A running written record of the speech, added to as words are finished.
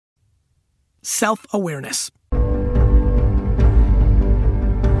self-awareness.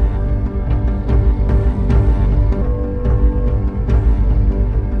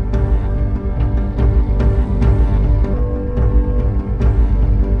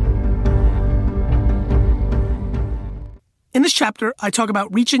 In this chapter, I talk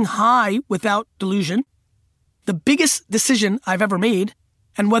about reaching high without delusion, the biggest decision I've ever made,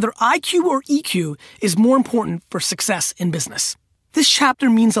 and whether IQ or EQ is more important for success in business. This chapter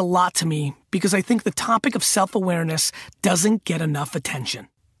means a lot to me because I think the topic of self-awareness doesn't get enough attention.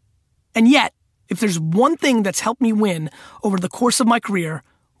 And yet, if there's one thing that's helped me win over the course of my career,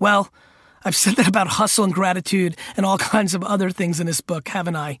 well, I've said that about hustle and gratitude and all kinds of other things in this book,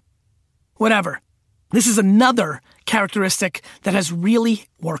 haven't I? Whatever. This is another characteristic that has really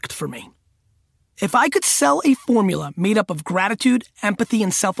worked for me. If I could sell a formula made up of gratitude, empathy,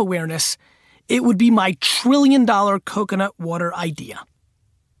 and self-awareness, it would be my trillion-dollar coconut water idea.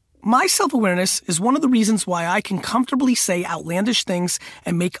 My self-awareness is one of the reasons why I can comfortably say outlandish things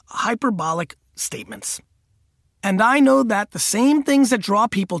and make hyperbolic statements. And I know that the same things that draw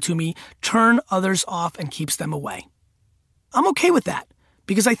people to me turn others off and keeps them away. I'm okay with that,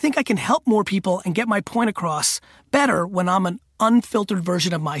 because I think I can help more people and get my point across better when I'm an unfiltered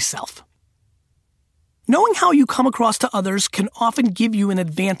version of myself. Knowing how you come across to others can often give you an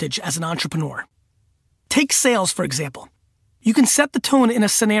advantage as an entrepreneur. Take sales, for example. You can set the tone in a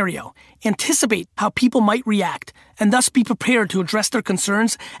scenario, anticipate how people might react, and thus be prepared to address their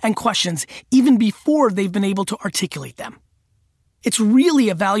concerns and questions even before they've been able to articulate them. It's really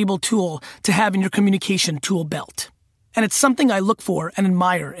a valuable tool to have in your communication tool belt. And it's something I look for and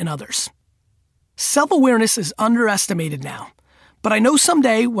admire in others. Self-awareness is underestimated now, but I know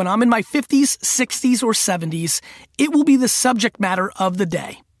someday when I'm in my 50s, 60s, or 70s, it will be the subject matter of the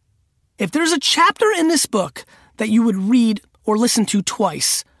day. If there's a chapter in this book that you would read or listen to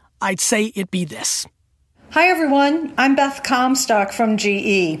twice, I'd say it be this. Hi everyone, I'm Beth Comstock from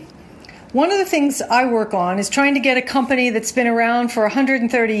GE. One of the things I work on is trying to get a company that's been around for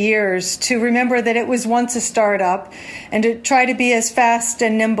 130 years to remember that it was once a startup and to try to be as fast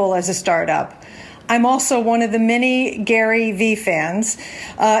and nimble as a startup. I'm also one of the many Gary Vee fans.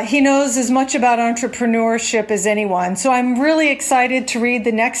 He knows as much about entrepreneurship as anyone, so I'm really excited to read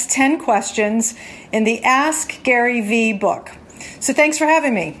the next 10 questions in the Ask Gary Vee book. So thanks for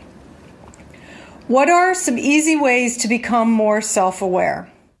having me. What are some easy ways to become more self-aware?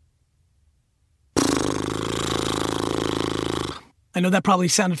 I know that probably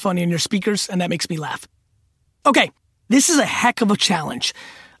sounded funny in your speakers, and that makes me laugh. Okay, this is a heck of a challenge.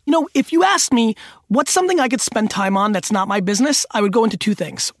 You know, if you asked me what's something I could spend time on that's not my business, I would go into two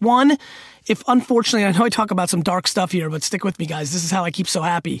things. One, if unfortunately, I know I talk about some dark stuff here, but stick with me, guys. This is how I keep so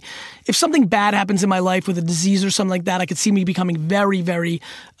happy. If something bad happens in my life with a disease or something like that, I could see me becoming very, very,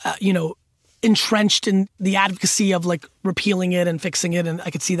 entrenched in the advocacy of like repealing it and fixing it, and I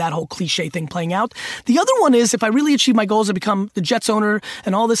could see that whole cliche thing playing out. The other one is if I really achieve my goals to become the Jets owner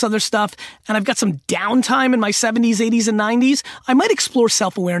and all this other stuff, and I've got some downtime in my 70s, 80s, and 90s, I might explore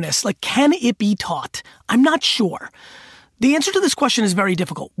self-awareness. Like, can it be taught? I'm not sure. The answer to this question is very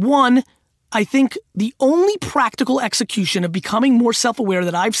difficult. One, I think the only practical execution of becoming more self-aware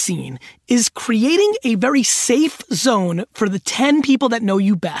that I've seen is creating a very safe zone for the 10 people that know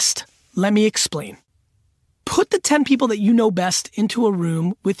you best. Let me explain. Put the 10 people that you know best into a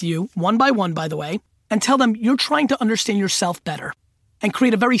room with you, one by one, by the way, and tell them you're trying to understand yourself better and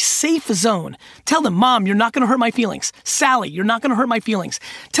create a very safe zone. Tell them, Mom, you're not going to hurt my feelings. Sally, you're not going to hurt my feelings.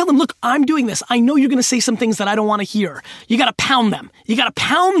 Tell them, look, I'm doing this. I know you're going to say some things that I don't want to hear. You got to pound them. You got to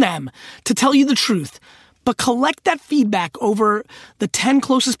pound them to tell you the truth. But collect that feedback over the 10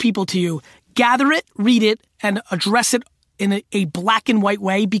 closest people to you. Gather it, read it, and address it in a black and white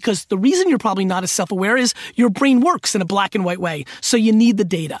way, because the reason you're probably not as self-aware is your brain works in a black and white way, so you need the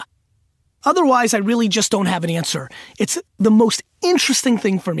data. Otherwise, I really just don't have an answer. It's the most interesting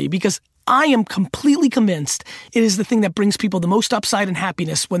thing for me because I am completely convinced it is the thing that brings people the most upside and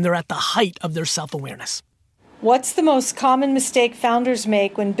happiness when they're at the height of their self-awareness. What's the most common mistake founders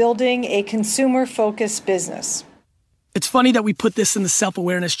make when building a consumer-focused business? It's funny that we put this in the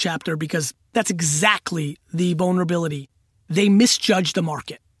self-awareness chapter because that's exactly the vulnerability. They misjudge the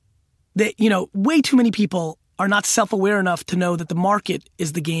market. Way too many people are not self-aware enough to know that the market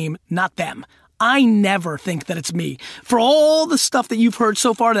is the game, not them. I never think that it's me. For all the stuff that you've heard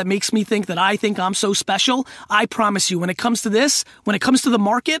so far that makes me think that I think I'm so special, I promise you, when it comes to this, when it comes to the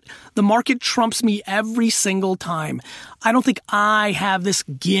market trumps me every single time. I don't think I have this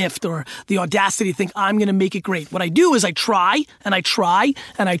gift or the audacity to think I'm going to make it great. What I do is I try and I try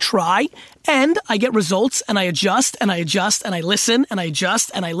and I try and I get results and I adjust and I adjust and I listen and I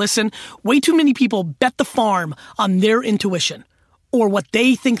adjust and I listen. Way too many people bet the farm on their intuition, or what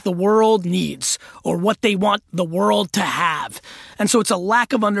they think the world needs, or what they want the world to have. And so it's a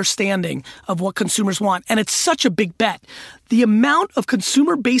lack of understanding of what consumers want. And it's such a big bet. The amount of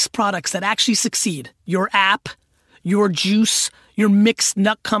consumer-based products that actually succeed, your app, your juice, your mixed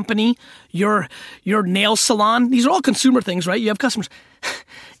nut company, your nail salon, these are all consumer things, right? You have customers,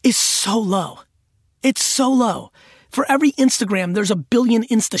 is so low. It's so low. For every Instagram, there's a billion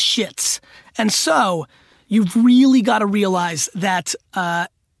Insta shits. And so you've really got to realize that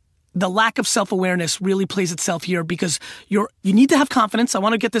the lack of self-awareness really plays itself here, because you need to have confidence. I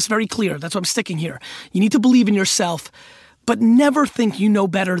want to get this very clear. That's why I'm sticking here. You need to believe in yourself, but never think you know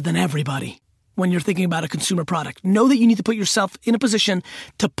better than everybody when you're thinking about a consumer product. Know that you need to put yourself in a position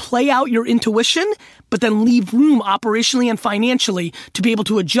to play out your intuition, but then leave room operationally and financially to be able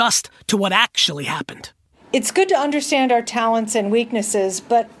to adjust to what actually happened. It's good to understand our talents and weaknesses,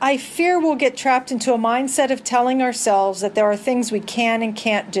 but I fear we'll get trapped into a mindset of telling ourselves that there are things we can and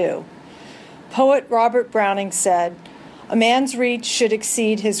can't do. Poet Robert Browning said, "A man's reach should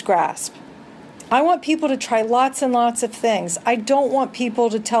exceed his grasp." I want people to try lots and lots of things. I don't want people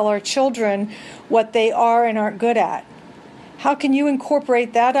to tell our children what they are and aren't good at. How can you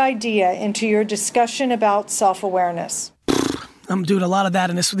incorporate that idea into your discussion about self-awareness? I'm doing a lot of that,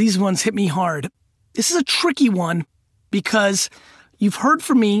 and these ones hit me hard. This is a tricky one because you've heard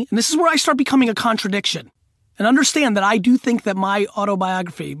from me, and this is where I start becoming a contradiction. And understand that I do think that my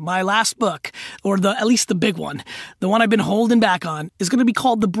autobiography, my last book, or at least the big one, the one I've been holding back on, is going to be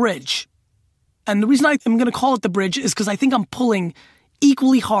called The Bridge. And the reason I'm going to call it The Bridge is because I think I'm pulling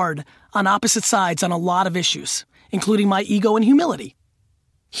equally hard on opposite sides on a lot of issues, including my ego and humility.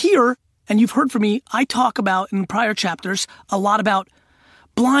 Here, and you've heard from me, I talk about in prior chapters a lot about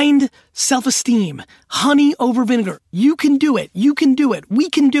blind self-esteem, honey over vinegar. You can do it. You can do it. We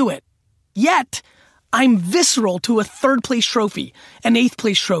can do it. Yet, I'm visceral to a 3rd place trophy, an 8th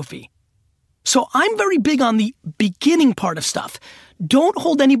place trophy. So I'm very big on the beginning part of stuff. Don't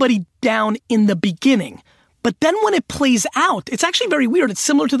hold anybody down in the beginning. But then when it plays out, it's actually very weird. It's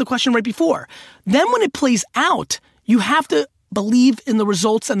similar to the question right before. Then when it plays out, you have to believe in the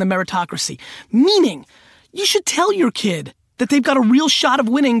results and the meritocracy. Meaning, you should tell your kid that they've got a real shot of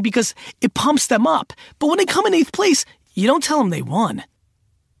winning because it pumps them up. But when they come in 8th place, you don't tell them they won.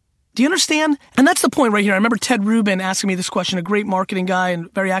 Do you understand? And that's the point right here. I remember Ted Rubin asking me this question, a great marketing guy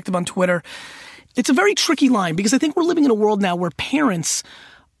and very active on Twitter. It's a very tricky line because I think we're living in a world now where parents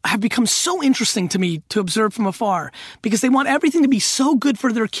have become so interesting to me to observe from afar because they want everything to be so good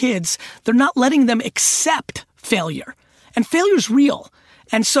for their kids. They're not letting them accept failure. And failure is real.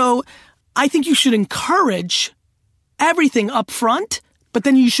 And so I think you should encourage everything up front, but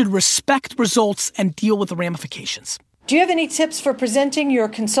then you should respect results and deal with the ramifications. Do you have any tips for presenting your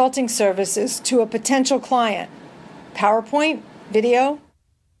consulting services to a potential client? PowerPoint? Video?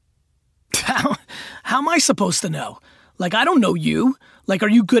 How am I supposed to know? Like, I don't know you. Like, are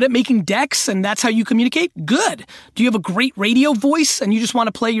you good at making decks and that's how you communicate? Good. Do you have a great radio voice and you just want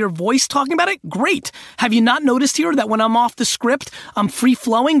to play your voice talking about it? Great. Have you not noticed here that when I'm off the script, I'm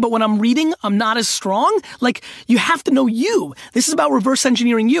free-flowing, but when I'm reading, I'm not as strong? Like, you have to know you. This is about reverse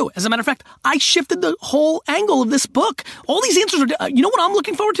engineering you. As a matter of fact, I shifted the whole angle of this book. All these answers are, you know what I'm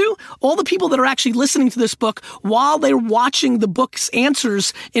looking forward to? All the people that are actually listening to this book while they're watching the book's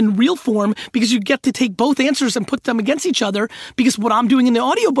answers in real form, because you get to take both answers and put them against each other, because what I'm doing in the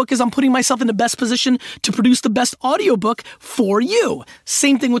audiobook is I'm putting myself in the best position to produce the best audiobook for you.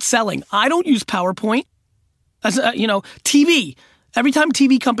 Same thing with selling. I don't use PowerPoint. As TV. Every time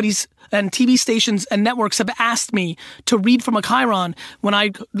TV companies and TV stations and networks have asked me to read from a Chiron, when I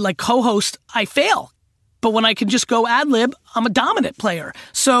co-host, I fail. But when I can just go ad lib, I'm a dominant player.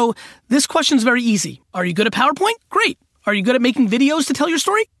 So this question is very easy. Are you good at PowerPoint? Great. Are you good at making videos to tell your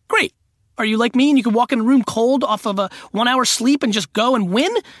story? Great. Are you like me and you can walk in a room cold off of a 1 hour sleep and just go and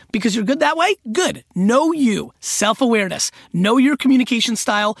win because you're good that way? Good. Know you. Self-awareness. Know your communication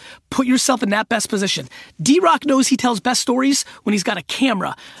style. Put yourself in that best position. D-Rock knows he tells best stories when he's got a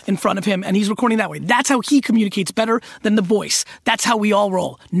camera in front of him and he's recording that way. That's how he communicates better than the voice. That's how we all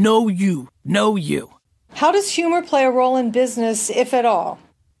roll. Know you. Know you. How does humor play a role in business, if at all?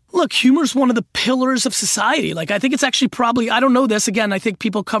 Look, humor is one of the pillars of society. Like, I think it's actually probably, I don't know this, again, I think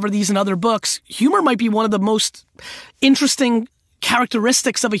people cover these in other books. Humor might be one of the most interesting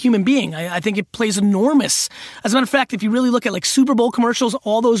characteristics of a human being. I think it plays enormous. As a matter of fact, if you really look at like Super Bowl commercials,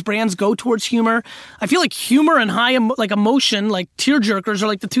 all those brands go towards humor. I feel like humor and high emotion, like tearjerkers, are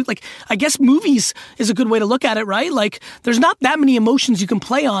like the two. Like, I guess movies is a good way to look at it, right? Like, there's not that many emotions you can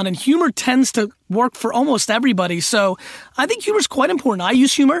play on, and humor tends to work for almost everybody. So I think humor is quite important. I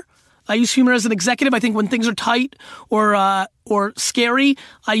use humor. I use humor as an executive. I think when things are tight or scary,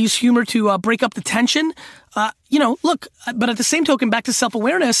 I use humor to break up the tension. Look, but at the same token, back to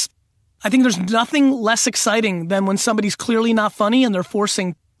self-awareness, I think there's nothing less exciting than when somebody's clearly not funny and they're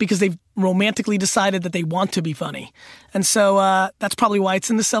forcing because they've romantically decided that they want to be funny. And so that's probably why it's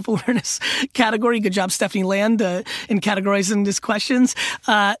in the self-awareness category. Good job, Stephanie Land, in categorizing these questions.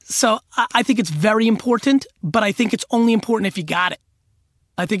 So I think it's very important, but I think it's only important if you got it.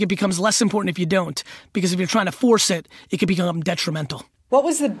 I think it becomes less important if you don't, because if you're trying to force it, it could become detrimental. What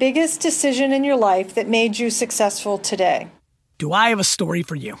was the biggest decision in your life that made you successful today? Do I have a story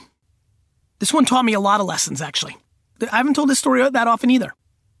for you? This one taught me a lot of lessons, actually. I haven't told this story that often either.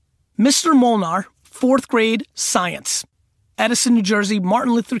 Mr. Molnar, 4th grade science, Edison, New Jersey,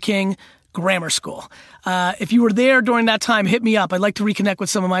 Martin Luther King Grammar School. If you were there during that time, hit me up. I'd like to reconnect with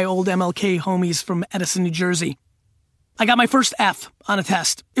some of my old MLK homies from Edison, New Jersey. I got my first F on a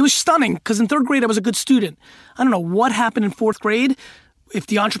test. It was stunning because in 3rd grade, I was a good student. I don't know what happened in 4th grade, if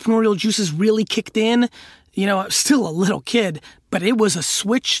the entrepreneurial juices really kicked in. I was still a little kid, but it was a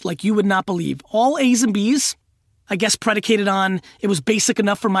switch like you would not believe. All A's and B's, I guess predicated on it was basic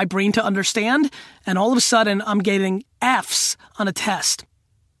enough for my brain to understand. And all of a sudden, I'm getting F's on a test.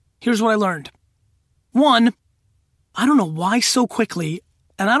 Here's what I learned. 1, I don't know why so quickly,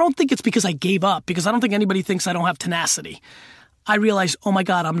 and I don't think it's because I gave up, because I don't think anybody thinks I don't have tenacity. I realized, oh my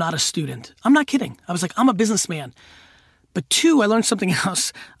God, I'm not a student. I'm not kidding. I was like, I'm a businessman. But 2, I learned something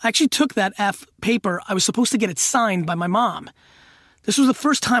else. I actually took that F paper. I was supposed to get it signed by my mom. This was the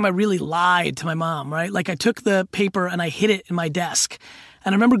first time I really lied to my mom, right? Like, I took the paper and I hid it in my desk.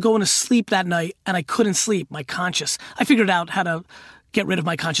 And I remember going to sleep that night and I couldn't sleep, my conscience. I figured out how to get rid of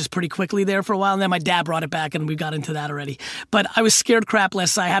my conscience pretty quickly there for a while. And then my dad brought it back and we got into that already. But I was scared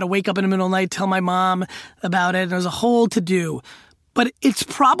crapless. I had to wake up in the middle of the night, tell my mom about it. And it was a whole to-do. But it's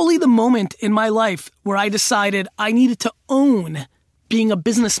probably the moment in my life where I decided I needed to own being a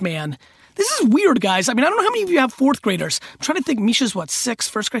businessman. This is weird, guys. I mean, I don't know how many of you have 4th graders. I'm trying to think. Misha's what, 6,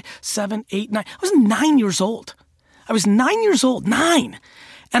 1st grade, 7, 8, 9. I was 9 years old. 9.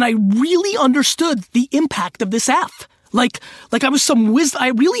 And I really understood the impact of this F. Like I was some wisdom. I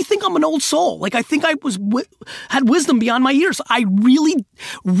really think I'm an old soul. Like, I think I had wisdom beyond my years. I really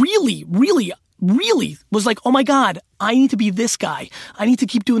was like, oh my God, I need to be this guy. I need to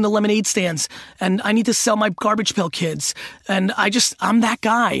keep doing the lemonade stands and I need to sell my garbage pail kids. And I'm that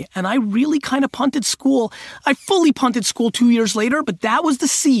guy. And I really kind of punted school. I fully punted school 2 years later, but that was the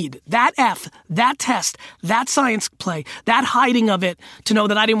seed, that F, that test, that science play, that hiding of it to know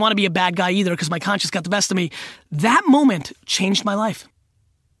that I didn't want to be a bad guy either because my conscience got the best of me. That moment changed my life.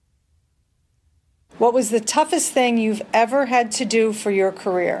 What was the toughest thing you've ever had to do for your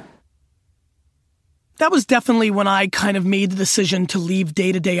career? That was definitely when I kind of made the decision to leave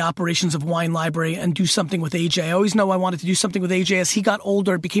day-to-day operations of Wine Library and do something with AJ. I always know I wanted to do something with AJ. As he got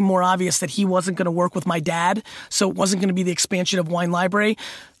older, it became more obvious that he wasn't going to work with my dad, so it wasn't going to be the expansion of Wine Library.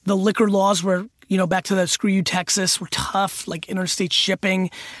 The liquor laws were, back to the screw you Texas, were tough, like interstate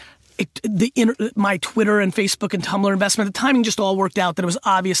shipping. My Twitter and Facebook and Tumblr investment, the timing just all worked out that it was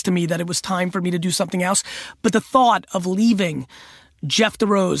obvious to me that it was time for me to do something else. But the thought of leaving Jeff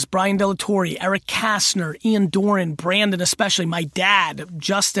DeRose, Brian Delatorre, Eric Kastner, Ian Doran, Brandon especially, my dad,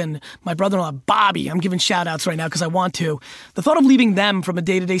 Justin, my brother-in-law, Bobby. I'm giving shout-outs right now because I want to. The thought of leaving them from a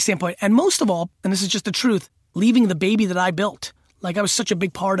day-to-day standpoint, and most of all, and this is just the truth, leaving the baby that I built. Like, I was such a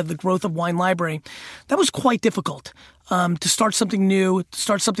big part of the growth of Wine Library. That was quite difficult, to start something new, to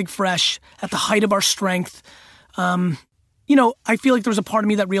start something fresh, at the height of our strength. I feel like there was a part of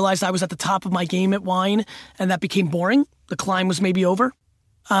me that realized I was at the top of my game at Wine, and that became boring. The climb was maybe over.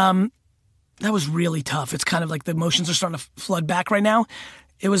 That was really tough. It's kind of like the emotions are starting to flood back right now.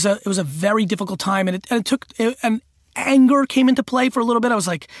 It was a very difficult time, and anger came into play for a little bit. I was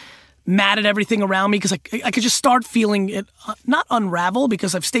like mad at everything around me because I could just start feeling it, not unravel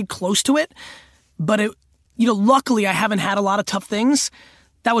because I've stayed close to it, but luckily I haven't had a lot of tough things.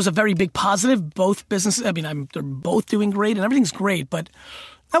 That was a very big positive. Both businesses, they're both doing great and everything's great, but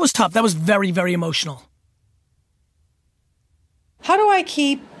that was tough. That was very, very emotional. How do I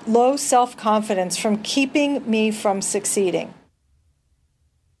keep low self-confidence from keeping me from succeeding?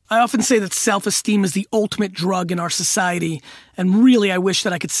 I often say that self-esteem is the ultimate drug in our society, and really I wish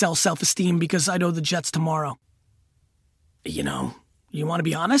that I could sell self-esteem because I know the Jets tomorrow. You want to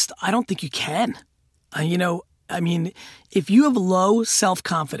be honest? I don't think you can. If you have low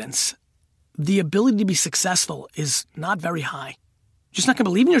self-confidence, the ability to be successful is not very high. You're just not going to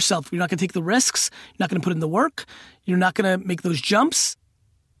believe in yourself. You're not going to take the risks. You're not going to put in the work. You're not going to make those jumps.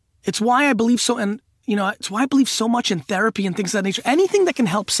 It's why I believe so, it's why I believe so much in therapy and things of that nature. Anything that can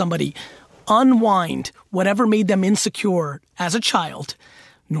help somebody unwind whatever made them insecure as a child,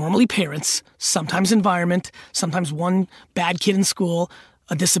 normally parents, sometimes environment, sometimes one bad kid in school,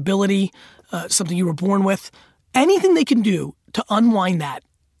 a disability, something you were born with. Anything they can do to unwind that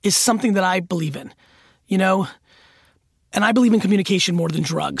is something that I believe in, and I believe in communication more than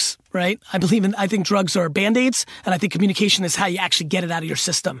drugs, right? I think drugs are Band-Aids, and I think communication is how you actually get it out of your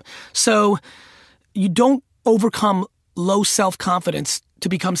system. So you don't overcome low self-confidence to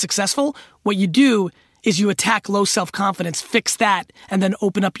become successful. What you do is you attack low self-confidence, fix that, and then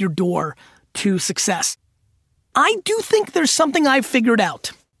open up your door to success. I do think there's something I've figured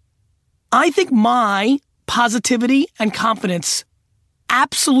out. I think my positivity and confidence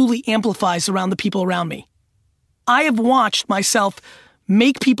absolutely amplifies around the people around me. I have watched myself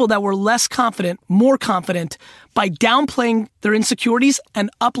make people that were less confident more confident by downplaying their insecurities and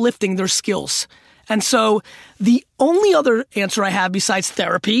uplifting their skills. And so the only other answer I have besides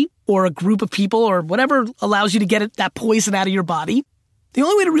therapy or a group of people or whatever allows you to get that poison out of your body, the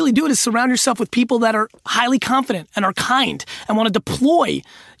only way to really do it is surround yourself with people that are highly confident and are kind and want to deploy,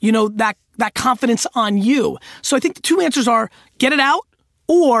 that confidence on you. So I think the two answers are get it out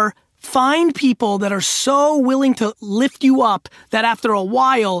or find people that are so willing to lift you up that after a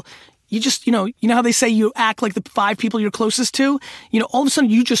while, you just, you know how they say you act like the 5 people you're closest to? All of a sudden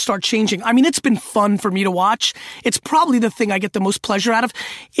you just start changing. I mean, it's been fun for me to watch. It's probably the thing I get the most pleasure out of.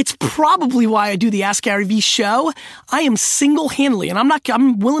 It's probably why I do the Ask Gary Vee show. I am single-handedly, and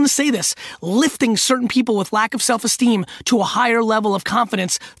I'm willing to say this, lifting certain people with lack of self-esteem to a higher level of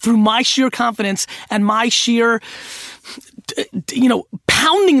confidence through my sheer confidence and my sheer,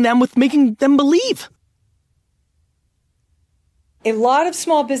 pounding them with making them believe. A lot of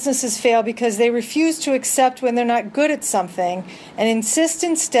small businesses fail because they refuse to accept when they're not good at something and insist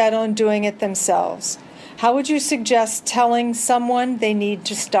instead on doing it themselves. How would you suggest telling someone they need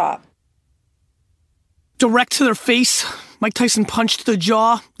to stop? Direct to their face. Mike Tyson punched the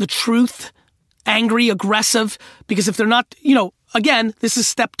jaw, the truth, angry, aggressive, because if they're not, again, this is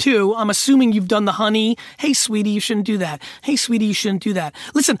step 2. I'm assuming you've done the honey. Hey, sweetie, you shouldn't do that. Hey, sweetie, you shouldn't do that.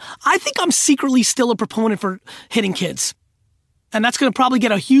 Listen, I think I'm secretly still a proponent for hitting kids. And that's going to probably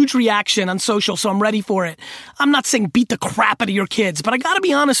get a huge reaction on social, so I'm ready for it. I'm not saying beat the crap out of your kids, but I got to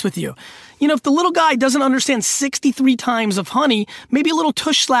be honest with you. If the little guy doesn't understand 63 times of honey, maybe a little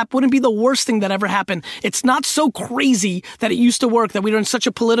tush slap wouldn't be the worst thing that ever happened. It's not so crazy that it used to work, that we are in such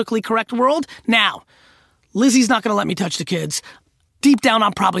a politically correct world. Now, Lizzie's not going to let me touch the kids. Deep down,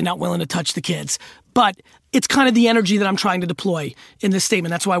 I'm probably not willing to touch the kids. But it's kind of the energy that I'm trying to deploy in this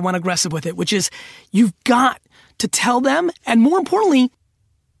statement. That's why I went aggressive with it, which is you've got to tell them, and more importantly,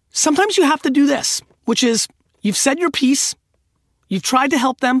 sometimes you have to do this, which is you've said your piece, you've tried to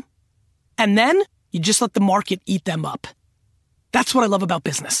help them, and then you just let the market eat them up. That's what I love about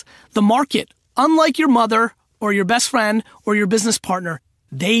business. The market, unlike your mother or your best friend or your business partner,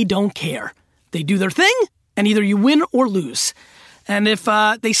 they don't care. They do their thing, and either you win or lose. And if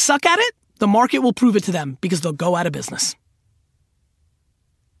they suck at it, the market will prove it to them because they'll go out of business.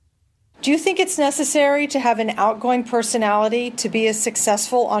 Do you think it's necessary to have an outgoing personality to be a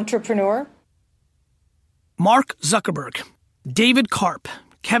successful entrepreneur? Mark Zuckerberg, David Karp,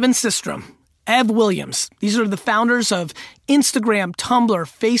 Kevin Systrom, Ev Williams. These are the founders of Instagram, Tumblr,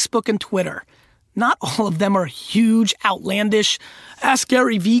 Facebook, and Twitter. Not all of them are huge, outlandish, Ask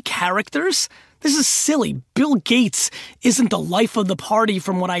Gary Vee characters. This is silly. Bill Gates isn't the life of the party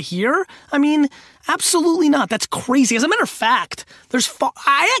from what I hear. I mean, absolutely not. That's crazy. As a matter of fact,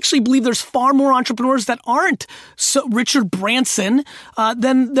 I actually believe there's far more entrepreneurs that aren't Richard Branson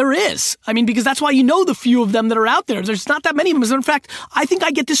than there is. I mean, because that's why the few of them that are out there. There's not that many of them. As a matter of fact, I think I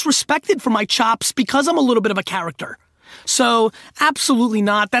get disrespected for my chops because I'm a little bit of a character. So absolutely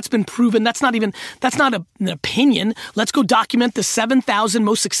not. That's been proven. That's not an opinion. Let's go document the 7,000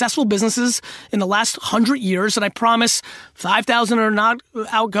 most successful businesses in the last 100 years. And I promise 5,000 are not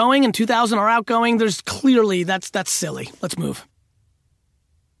outgoing and 2,000 are outgoing. There's clearly, that's silly. Let's move.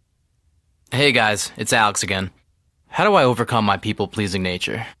 Hey guys, it's Alex again. How do I overcome my people-pleasing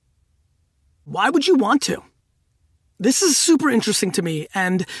nature? Why would you want to? This is super interesting to me.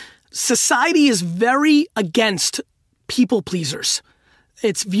 And society is very against people pleasers.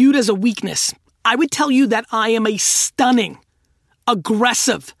 it's viewed as a weakness. I would tell you that I am a stunning,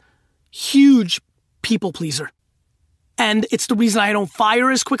 aggressive, huge people pleaser. And it's the reason I don't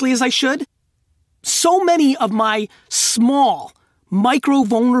fire as quickly as I should. So many of my small, micro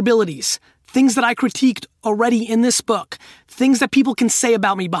vulnerabilities, things that I critiqued already in this book, things that people can say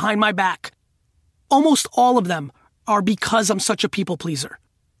about me behind my back, almost all of them are because I'm such a people pleaser.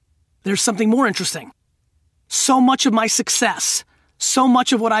 There's something more interesting. So much of my success, so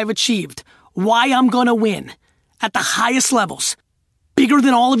much of what I've achieved, why I'm going to win at the highest levels, bigger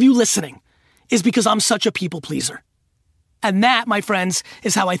than all of you listening, is because I'm such a people pleaser. And that, my friends,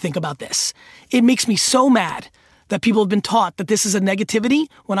 is how I think about this. It makes me so mad that people have been taught that this is a negativity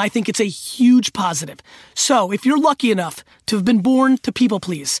when I think it's a huge positive. So if you're lucky enough to have been born to people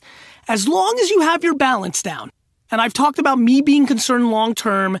please, as long as you have your balance down, and I've talked about me being concerned long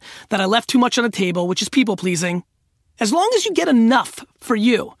term, that I left too much on the table, which is people pleasing, as long as you get enough for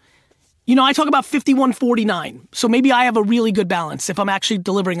you. You know, I talk about 51-49, so maybe I have a really good balance if I'm actually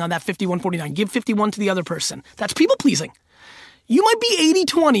delivering on that 51-49. Give 51 to the other person. That's people pleasing. You might be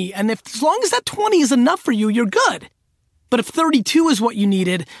 80-20, and as long as that 20 is enough for you, you're good. But if 32 is what you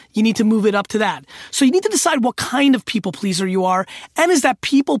needed, you need to move it up to that. So you need to decide what kind of people pleaser you are, and is that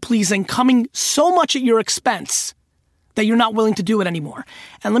people pleasing coming so much at your expense that you're not willing to do it anymore?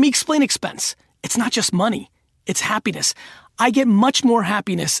 And let me explain expense. It's not just money. It's happiness. I get much more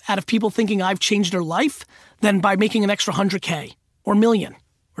happiness out of people thinking I've changed their life than by making an extra 100K or million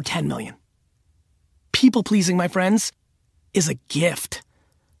or 10 million. People pleasing, my friends, is a gift.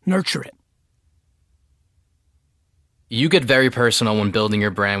 Nurture it. You get very personal when building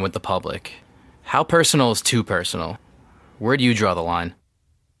your brand with the public. How personal is too personal? Where do you draw the line?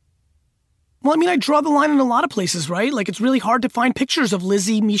 Well, I mean, I draw the line in a lot of places, right? Like, it's really hard to find pictures of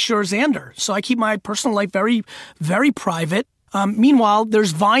Lizzie, Misha, or Xander. So I keep my personal life very, very private. Meanwhile,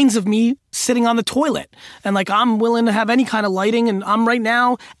 there's vines of me sitting on the toilet. And like, I'm willing to have any kind of lighting. And I'm right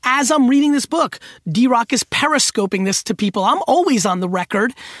now, as I'm reading this book, D-Rock is periscoping this to people. I'm always on the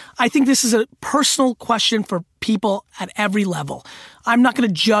record. I think this is a personal question for people at every level. I'm not going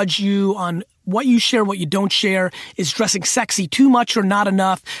to judge you on what you share, what you don't share. Is dressing sexy too much or not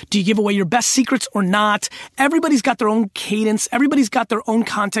enough? Do you give away your best secrets or not? Everybody's got their own cadence. Everybody's got their own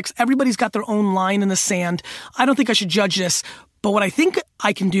context. Everybody's got their own line in the sand. I don't think I should judge this. But what I think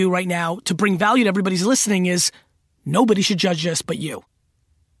I can do right now to bring value to everybody's listening is nobody should judge this but you.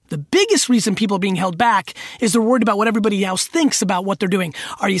 The biggest reason people are being held back is they're worried about what everybody else thinks about what they're doing.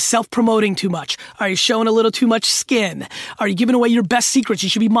 Are you self-promoting too much? Are you showing a little too much skin? Are you giving away your best secrets? You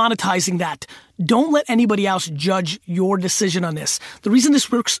should be monetizing that. Don't let anybody else judge your decision on this. The reason this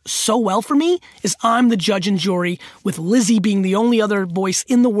works so well for me is I'm the judge and jury, with Lizzie being the only other voice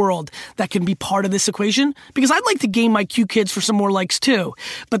in the world that can be part of this equation, because I'd like to game my Q kids for some more likes too.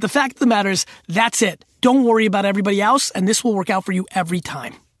 But the fact of the matter is, that's it. Don't worry about everybody else, and this will work out for you every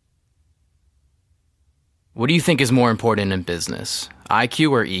time. What do you think is more important in business,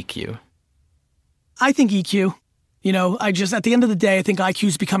 IQ or EQ? I think EQ. You know, at the end of the day, I think IQ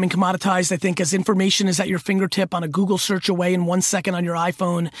is becoming commoditized. I think as information is at your fingertip on a Google search away in 1 second on your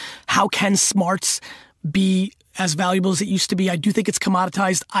iPhone, how can smarts be as valuable as it used to be? I do think it's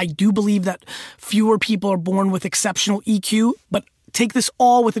commoditized. I do believe that fewer people are born with exceptional EQ, but take this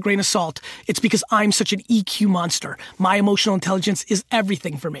all with a grain of salt. It's because I'm such an EQ monster. My emotional intelligence is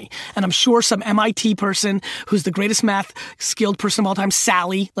everything for me. And I'm sure some MIT person who's the greatest math skilled person of all time,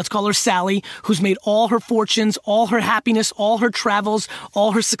 Sally, let's call her Sally, who's made all her fortunes, all her happiness, all her travels,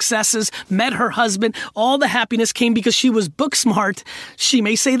 all her successes, met her husband, all the happiness came because she was book smart. She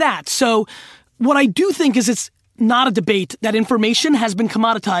may say that. So what I do think is it's not a debate that information has been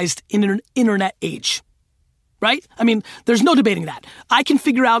commoditized in an internet age. Right? I mean, there's no debating that. I can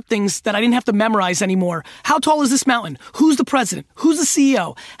figure out things that I didn't have to memorize anymore. How tall is this mountain? Who's the president? Who's the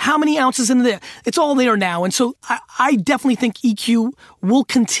CEO? How many ounces in there? It's all there now. And so I definitely think EQ will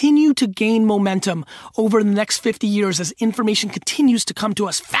continue to gain momentum over the next 50 years as information continues to come to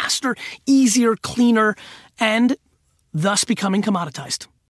us faster, easier, cleaner, and thus becoming commoditized.